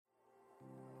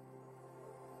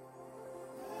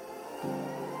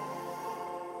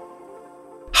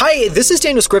Hi, this is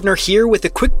Daniel Scrivener here with a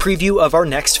quick preview of our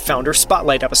next Founder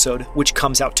Spotlight episode, which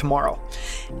comes out tomorrow.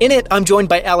 In it, I'm joined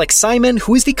by Alex Simon,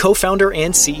 who is the co-founder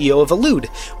and CEO of Elude,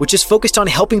 which is focused on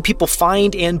helping people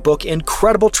find and book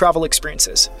incredible travel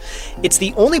experiences. It's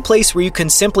the only place where you can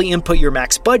simply input your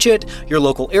max budget, your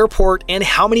local airport, and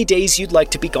how many days you'd like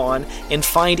to be gone, and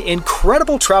find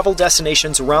incredible travel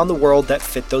destinations around the world that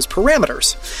fit those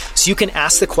parameters. So you can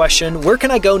ask the question, where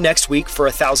can I go next week for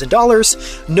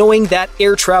 $1,000, knowing that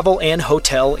air travel and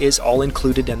hotel is all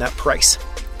included in that price.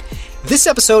 This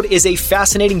episode is a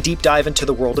fascinating deep dive into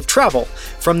the world of travel,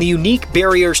 from the unique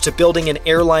barriers to building an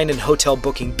airline and hotel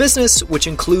booking business, which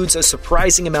includes a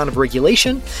surprising amount of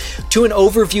regulation, to an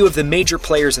overview of the major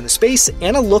players in the space,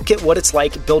 and a look at what it's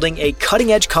like building a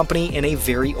cutting-edge company in a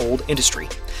very old industry.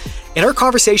 In our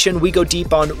conversation, we go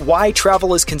deep on why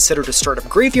travel is considered a startup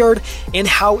graveyard and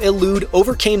how Elude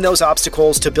overcame those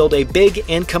obstacles to build a big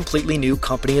and completely new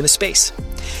company in the space.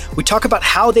 We talk about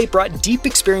how they brought deep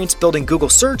experience building Google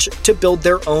Search to build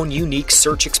their own unique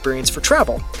search experience for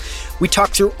travel. We talk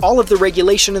through all of the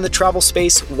regulation in the travel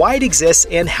space, why it exists,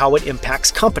 and how it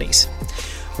impacts companies.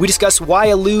 We discuss why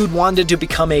Elude wanted to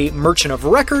become a merchant of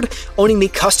record, owning the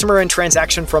customer and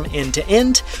transaction from end to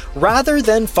end, rather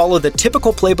than follow the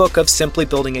typical playbook of simply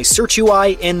building a search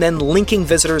UI and then linking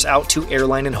visitors out to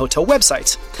airline and hotel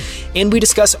websites. And we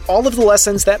discuss all of the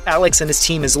lessons that Alex and his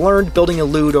team has learned building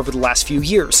Elude over the last few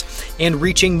years, and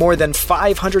reaching more than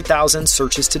 500,000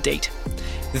 searches to date.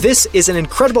 This is an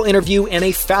incredible interview and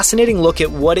a fascinating look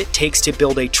at what it takes to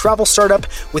build a travel startup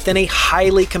within a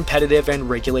highly competitive and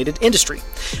regulated industry.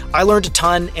 I learned a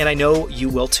ton, and I know you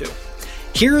will too.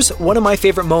 Here's one of my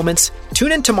favorite moments.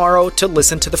 Tune in tomorrow to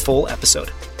listen to the full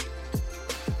episode.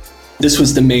 This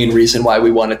was the main reason why we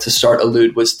wanted to start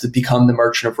Elude, was to become the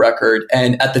merchant of record.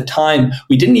 And at the time,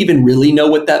 we didn't even really know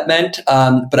what that meant.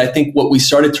 But I think what we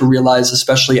started to realize,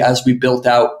 especially as we built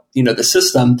out the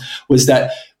system, was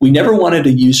that we never wanted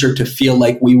a user to feel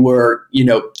like we were,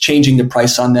 changing the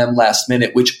price on them last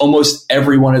minute, which almost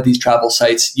every one of these travel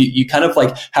sites, you kind of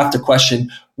like have to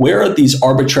question, where are these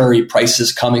arbitrary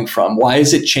prices coming from? Why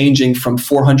is it changing from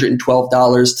 $412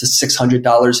 to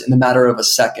 $600 in the matter of a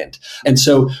second? And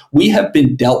so we have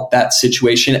been dealt that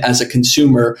situation as a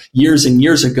consumer years and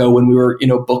years ago when we were,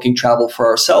 booking travel for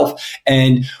ourselves.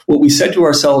 And what we said to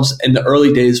ourselves in the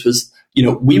early days was,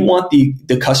 we want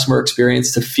the customer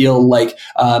experience to feel like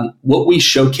what we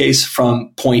showcase from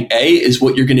point A is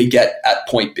what you're going to get at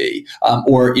point B,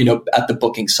 or at the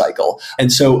booking cycle. And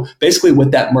so basically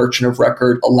what that merchant of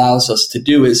record allows us to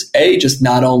do is just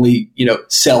not only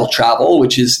sell travel,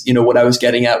 which is what I was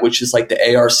getting at, which is like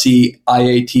the ARC,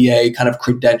 IATA kind of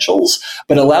credentials,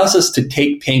 but allows us to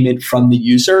take payment from the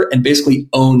user and basically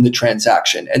own the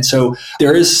transaction. And so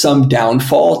there is some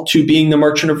downfall to being the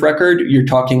merchant of record. You're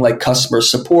talking like customer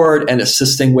support and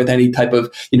assisting with any type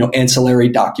of ancillary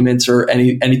documents or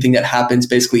anything that happens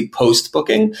basically post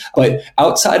booking. But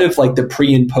outside of like the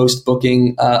pre and post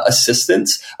booking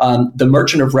assistance, the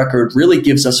merchant of record really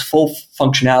gives us full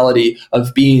functionality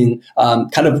of being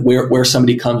kind of where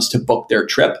somebody comes to book their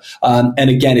trip. And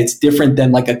again, it's different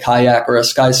than like a kayak or a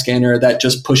Skyscanner that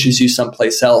just pushes you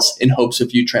someplace else in hopes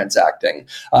of you transacting.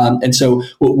 And so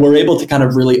we're able to kind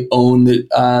of really own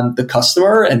the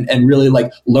customer and really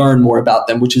like learn more about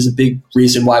them, which is a big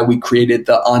reason why we created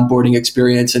the onboarding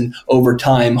experience, and over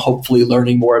time, hopefully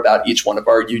learning more about each one of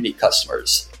our unique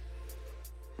customers.